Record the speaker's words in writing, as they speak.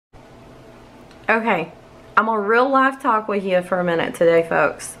Okay, I'm on real life talk with you for a minute today,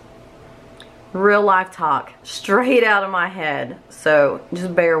 folks. Real life talk, straight out of my head, so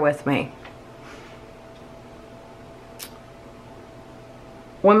just bear with me.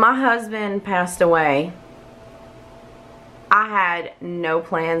 When my husband passed away, I had no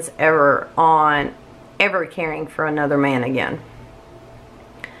plans ever on ever caring for another man again.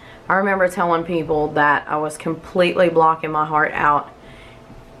 I remember telling people that I was completely blocking my heart out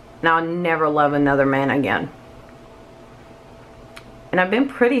and I'll never love another man again. And I've been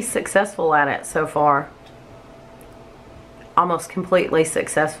pretty successful at it so far. Almost completely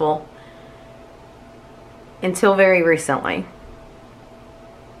successful. Until very recently.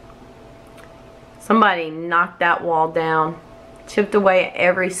 Somebody knocked that wall down, chipped away at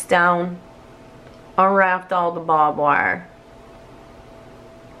every stone, unwrapped all the barbed wire.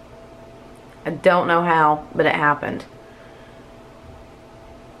 I don't know how, but it happened.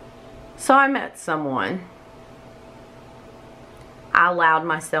 So I met someone. I allowed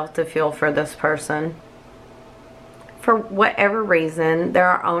myself to feel for this person. For whatever reason, there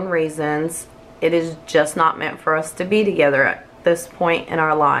are own reasons, it is just not meant for us to be together at this point in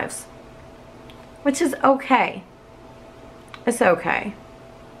our lives. Which is okay. It's okay.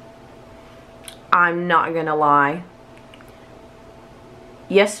 I'm not gonna lie.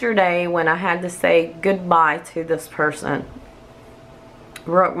 Yesterday, when I had to say goodbye to this person,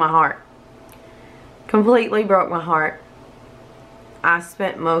 broke my heart. Completely broke my heart. I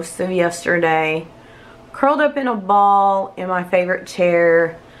spent most of yesterday curled up in a ball in my favorite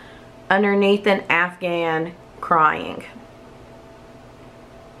chair underneath an Afghan crying.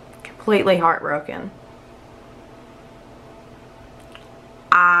 Completely heartbroken.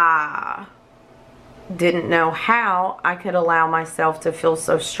 I didn't know how I could allow myself to feel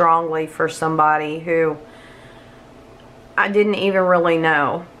so strongly for somebody who I didn't even really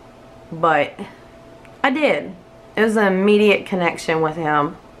know, but I did. It was an immediate connection with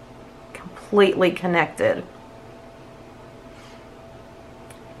him. Completely connected.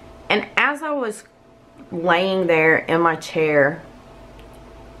 And as I was laying there in my chair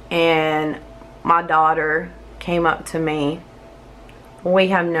and my daughter came up to me, we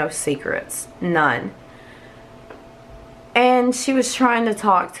have no secrets, none. And she was trying to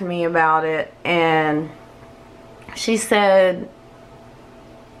talk to me about it, and she said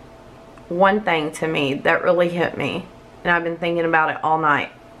one thing to me that really hit me, and I've been thinking about it all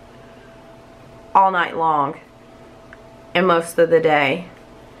night long, and most of the day.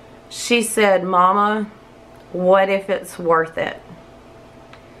 She said, "Mama, what if it's worth it?"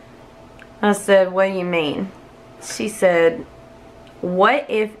 I said, "What do you mean?" She said, "What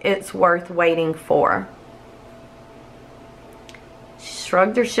if it's worth waiting for?" She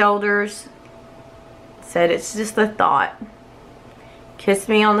shrugged her shoulders, said, "It's just a thought," kissed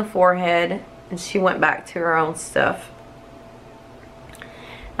me on the forehead, and she went back to her own stuff.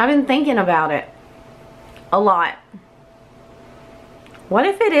 I've been thinking about it a lot. What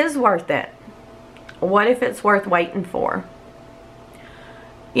if it is worth it? What if it's worth waiting for?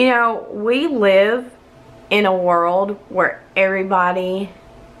 You know, we live in a world where everybody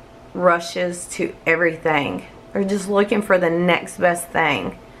rushes to everything. They're just looking for the next best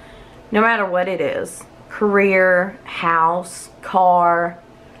thing, no matter what it is. Career, house, car,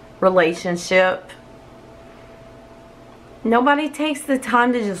 relationship. Nobody takes the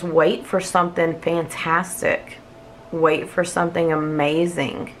time to just wait for something fantastic. Wait for something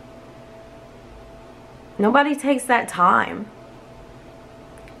amazing. Nobody takes that time.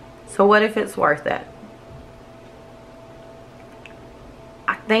 So what if it's worth it?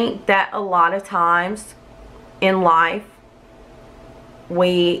 I think that a lot of times in life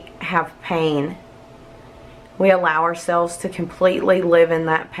we have pain. We allow ourselves to completely live in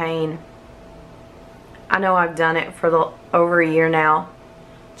that pain. I know I've done it for over a year now.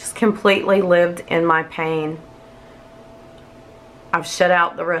 Just completely lived in my pain. I've shut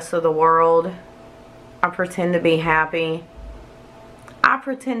out the rest of the world. I pretend to be happy. I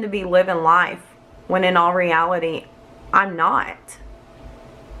pretend to be living life when in all reality I'm not.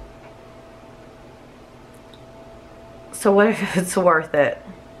 So what if it's worth it?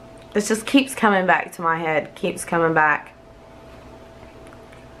 This just keeps coming back to my head, keeps coming back.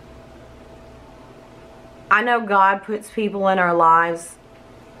 I know God puts people in our lives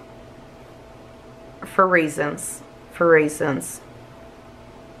for reasons.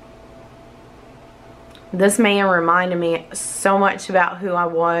 This man reminded me so much about who I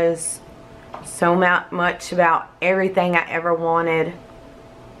was, so much about everything I ever wanted.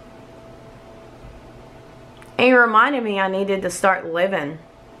 And he reminded me I needed to start living.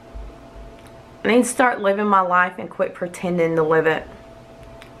 I need to start living my life and quit pretending to live it.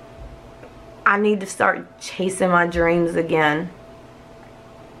 I need to start chasing my dreams again.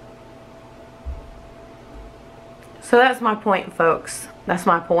 So that's my point, folks. That's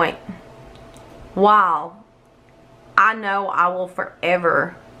my point. While I know I will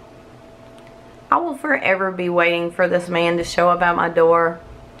forever be waiting for this man to show up at my door,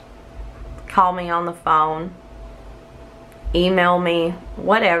 call me on the phone, email me,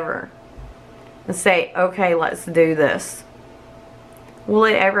 whatever, and say, okay, let's do this. Will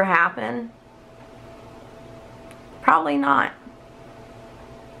it ever happen? Probably not.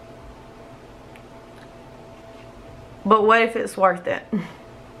 But what if it's worth it?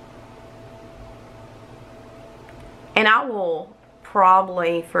 And I will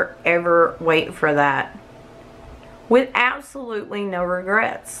probably forever wait for that. With absolutely no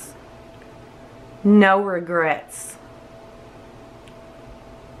regrets. No regrets.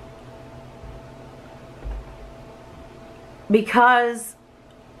 Because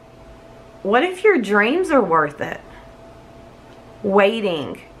what if your dreams are worth it?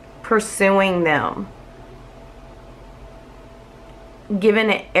 Waiting, pursuing them, giving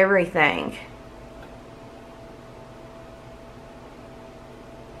it everything.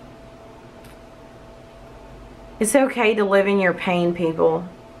 It's okay to live in your pain, people.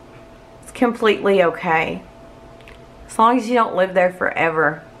 It's completely okay. As long as you don't live there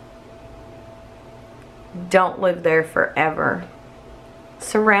forever. Don't live there forever.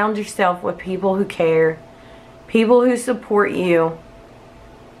 Surround yourself with people who care, people who support you,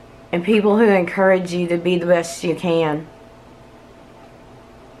 and people who encourage you to be the best you can.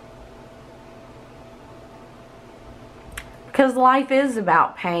 Because life is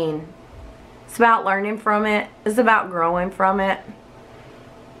about pain. It's about learning from it. It's about growing from it.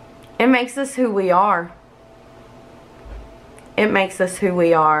 It makes us who we are. It makes us who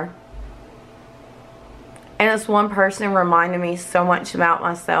we are. And this one person reminded me so much about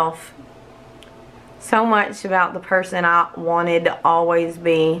myself. So much about the person I wanted to always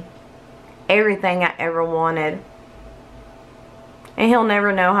be. Everything I ever wanted. And he'll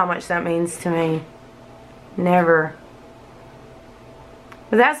never know how much that means to me. Never.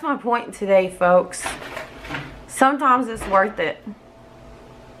 But that's my point today, folks. Sometimes it's worth it.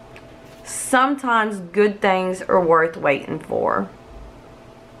 Sometimes good things are worth waiting for.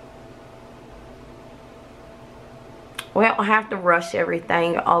 We don't have to rush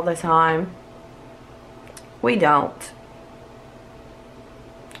everything all the time. We don't.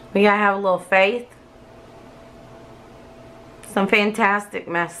 We gotta have a little faith. Some fantastic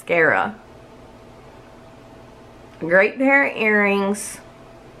mascara. A great pair of earrings.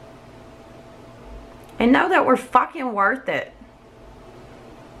 And know that we're fucking worth it.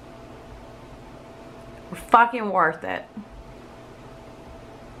 We're fucking worth it.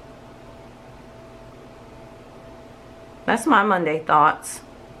 That's my Monday thoughts.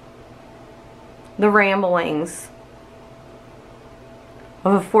 The ramblings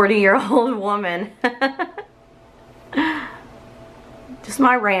of a 40-year-old woman. Just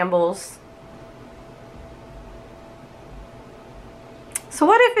my rambles. So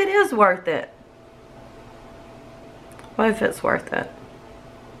what if it is worth it? What if it's worth it?